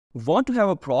Want to have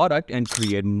a product and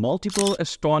create multiple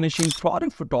astonishing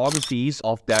product photographies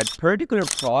of that particular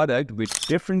product with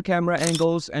different camera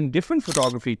angles and different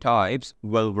photography types?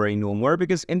 Well, worry no more,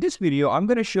 because in this video, I'm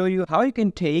going to show you how you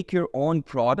can take your own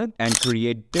product and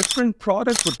create different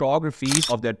product photographies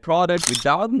of that product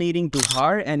without needing to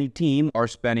hire any team or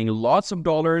spending lots of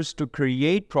dollars to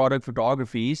create product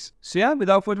photographies. So yeah,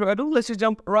 without further ado, let's just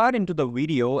jump right into the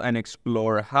video and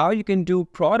explore how you can do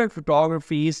product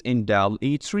photographies in Dalle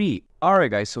E3.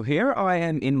 Alright guys, so here I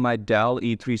am in my Dalle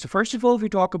E3. So first of all, if we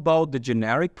talk about the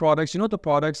generic products, the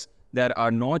products that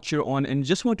are not your own and you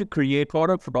just want to create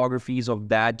product photographies of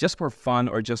that just for fun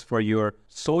or just for your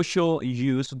social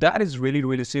use. So that is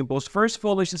really simple. So first of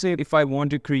all, let's just say if I want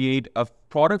to create a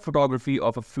product photography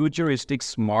of a futuristic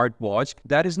smartwatch,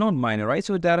 that is not mine, right?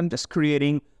 So that I'm just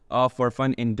creating for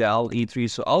fun in Dalle E3.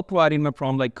 So I'll provide in my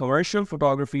prompt like commercial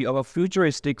photography of a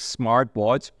futuristic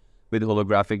smartwatch with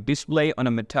holographic display on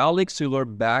a metallic silver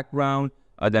background.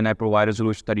 Then I provide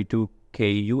resolution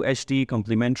 32K UHD,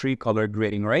 complementary color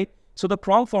grading, right? So the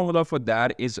prompt formula for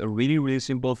that is really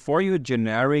simple. For your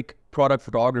generic product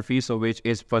photography, so which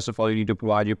is, first of all, you need to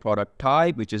provide your product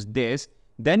type, which is this,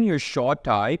 then your shot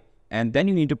type, and then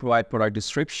you need to provide product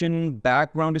description,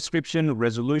 background description,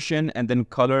 resolution, and then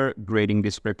color grading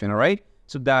description, all right?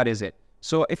 So that is it.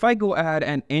 So if I go ahead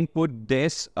and input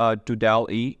this to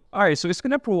Dalle, all right, so it's going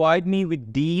to provide me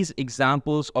with these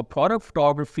examples of product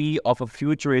photography of a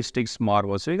futuristic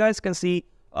smartwatch. So you guys can see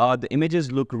the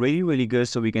images look really good.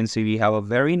 So we can see we have a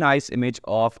very nice image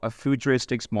of a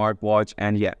futuristic smartwatch,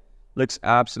 and yeah, looks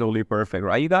absolutely perfect,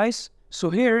 right, you guys? So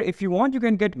here, if you want, you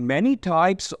can get many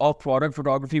types of product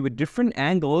photography with different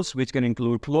angles, which can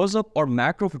include close-up or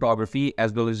macro photography,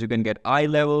 as well as you can get eye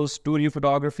level, studio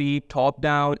photography,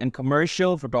 top-down, and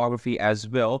commercial photography as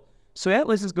well. So yeah,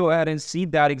 let's just go ahead and see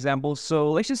that example.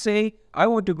 So let's just say I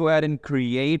want to go ahead and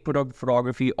create product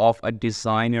photography of a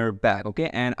designer bag, okay?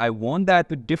 And I want that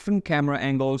with different camera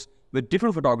angles, with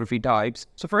different photography types.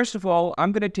 So first of all,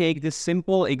 I'm going to take this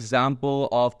simple example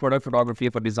of product photography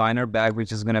of a designer bag,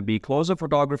 which is going to be close-up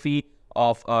photography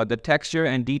of the texture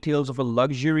and details of a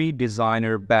luxury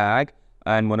designer bag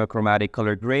and monochromatic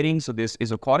color grading. So this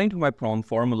is according to my prompt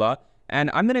formula. And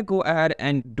I'm going to go ahead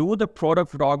and do the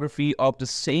product photography of the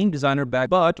same designer bag,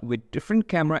 but with different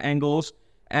camera angles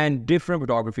and different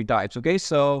photography types, okay?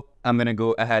 So I'm going to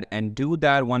go ahead and do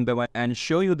that one by one and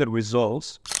show you the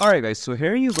results. All right, guys, so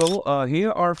here you go.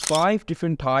 Here are 5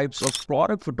 different types of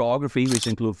product photography, which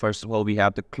include, first of all, we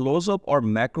have the close-up or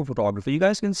macro photography. You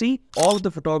guys can see all of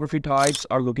the photography types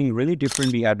are looking really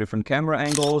different. We have different camera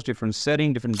angles, different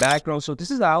setting, different backgrounds. So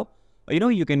this is how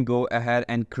you can go ahead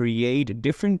and create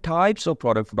different types of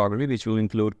product photography, which will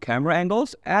include camera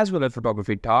angles as well as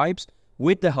photography types,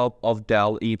 with the help of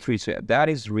Dalle E3. So that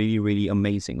is really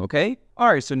amazing, okay?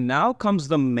 All right, so now comes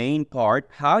the main part,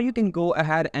 how you can go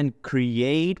ahead and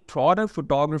create product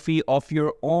photography of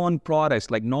your own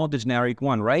products, like not the generic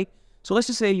one, right? So let's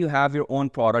just say you have your own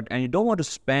product and you don't want to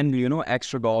spend,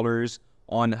 extra dollars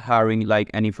on hiring like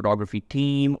any photography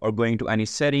team or going to any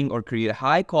setting or create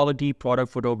high quality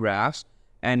product photographs.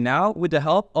 And now with the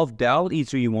help of Dalle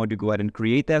E3, you want to go ahead and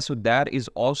create that. So that is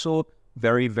also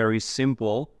very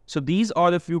simple. So these are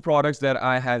the few products that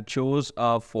I have chose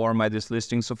for this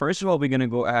listing. So first of all, we're going to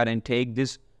go ahead and take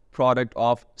this product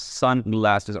of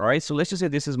sunglasses. All right, so let's just say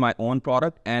this is my own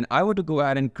product and I want to go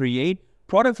ahead and create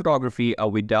product photography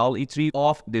with Dalle E3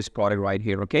 of this product right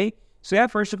here, okay? So yeah,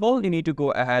 first of all, you need to go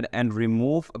ahead and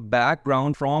remove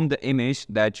background from the image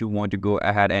that you want to go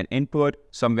ahead and input.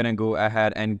 So I'm going to go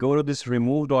ahead and go to this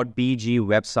remove.bg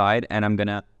website and I'm going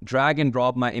to drag and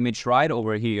drop my image right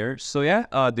over here. So yeah,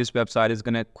 this website is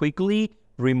going to quickly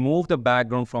remove the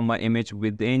background from my image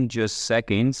within just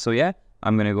seconds. So yeah,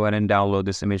 I'm going to go ahead and download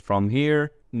this image from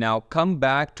here. Now come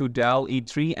back to Dalle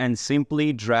E3 and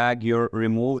simply drag your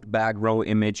removed background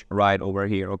image right over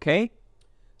here, okay?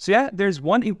 So yeah, there's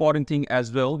one important thing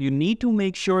as well. You need to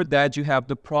make sure that you have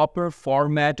the proper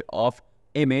format of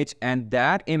image, and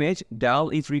that image, Dalle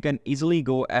E3 can easily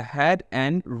go ahead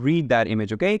and read that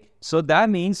image, okay? So that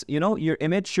means, your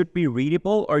image should be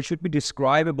readable or should be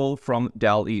describable from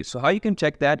Dalle. So how you can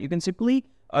check that? You can simply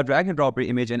drag and drop your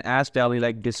image and ask Dalle,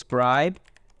 like, describe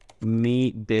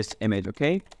me this image,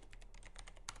 okay?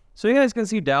 So you guys can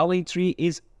see Dalle E3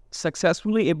 is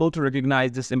successfully able to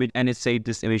recognize this image, and it says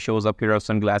this image shows up here of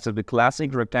sunglasses with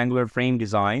classic rectangular frame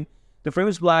design. The frame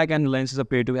is black and the lenses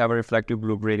appear to have a reflective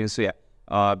blue grading. So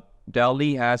yeah,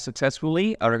 Dalle has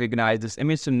successfully recognized this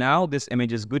image. So now this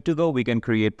image is good to go. We can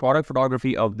create product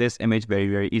photography of this image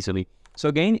very easily. So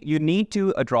again, you need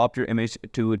to drop your image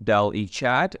to Dalle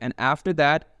chat, and after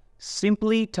that,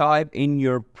 simply type in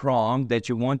your prompt that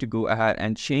you want to go ahead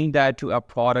and change that to a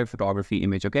product photography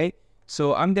image, okay?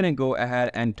 So I'm gonna go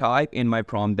ahead and type in my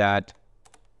prompt that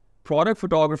product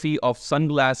photography of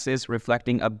sunglasses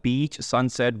reflecting a beach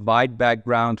sunset, white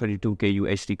background, 22K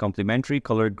UHD complementary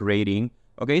color grading.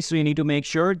 Okay, so you need to make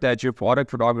sure that your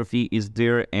product photography is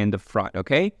there in the front,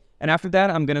 okay? And after that,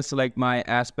 I'm gonna select my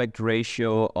aspect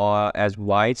ratio as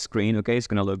widescreen, okay? It's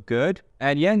gonna look good.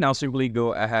 And yeah, now simply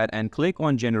go ahead and click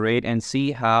on generate and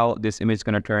see how this image is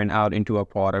gonna turn out into a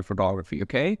product photography,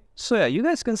 okay? So yeah, you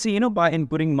guys can see, by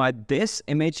inputting this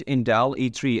image in Dalle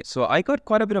E3, so I got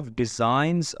quite a bit of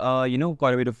designs,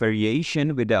 quite a bit of variation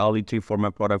with the Dalle E3 for my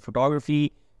product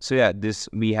photography. So yeah,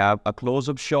 we have a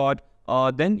close-up shot.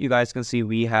 Then you guys can see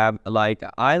we have like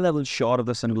eye level shot of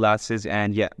the sunglasses,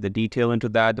 and yeah, the detail into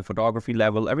that, the photography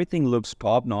level, everything looks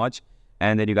top notch.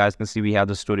 And then you guys can see we have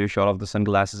the studio shot of the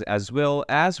sunglasses as well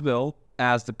as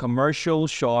the commercial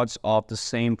shots of the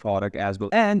same product as well.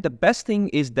 And the best thing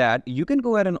is that you can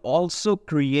go ahead and also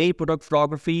create product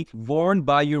photography worn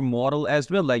by your model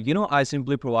as well. Like, I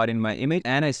simply provided my image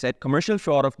and I said commercial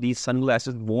shot of these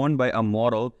sunglasses worn by a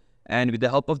model. And with the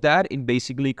help of that, it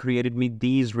basically created me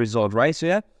these results, right? So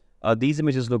yeah, these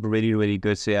images look really, really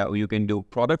good. So yeah, you can do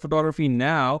product photography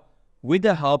now with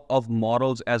the help of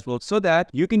models as well, so that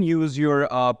you can use your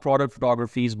product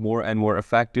photographies more and more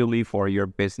effectively for your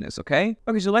business, okay?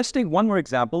 Okay, so let's take one more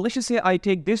example. Let's just say I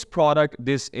take this product.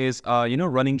 This is,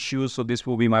 running shoes. So this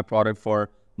will be my product for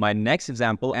my next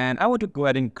example. And I want to go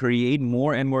ahead and create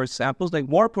more and more samples, like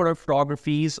more product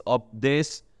photographies of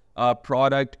this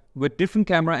product with different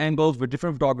camera angles, with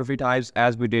different photography types,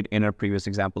 as we did in our previous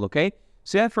example, okay?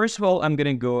 So yeah, first of all, I'm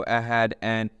gonna go ahead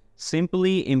and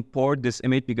simply import this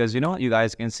image because, you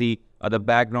guys can see the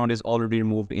background is already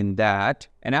removed in that.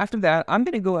 And after that, I'm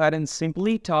gonna go ahead and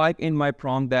simply type in my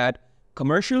prompt that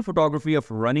commercial photography of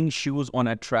running shoes on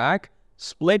a track,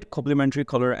 split, complementary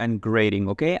color, and grading,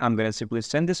 okay? I'm gonna simply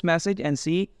send this message and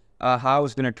see how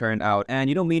it's gonna turn out. And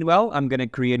meanwhile, I'm gonna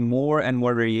create more and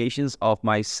more variations of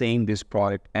my this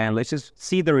product, and let's just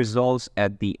see the results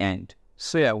at the end.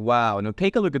 So yeah, wow, now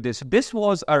take a look at this. This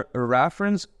was a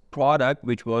reference product,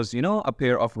 which was, a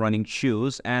pair of running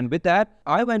shoes. And with that,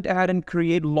 I went ahead and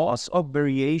create lots of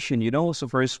variation, So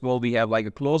first of all, we have like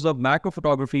a close-up macro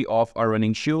photography of our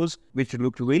running shoes, which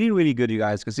looked really, really good, you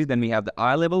guys can see. Then we have the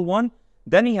eye level one.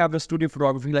 Then you have the studio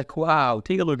photography, like, wow,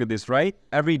 take a look at this, right?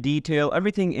 Every detail,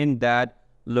 everything in that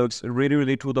looks really,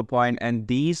 really to the point. And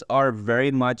these are very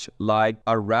much like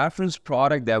a reference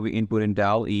product that we input in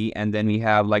Dalle. And then we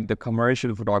have like the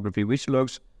commercial photography, which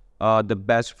looks the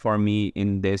best for me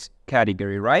in this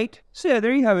category, right? So yeah,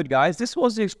 there you have it, guys. This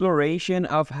was the exploration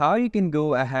of how you can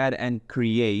go ahead and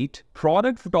create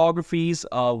product photographies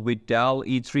with Dalle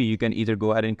E3. You can either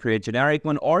go ahead and create generic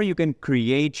one, or you can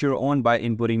create your own by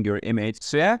inputting your image.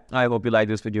 So yeah, I hope you like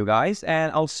this video, guys,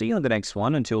 and I'll see you on the next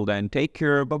one. Until then, take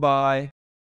care. Bye-bye.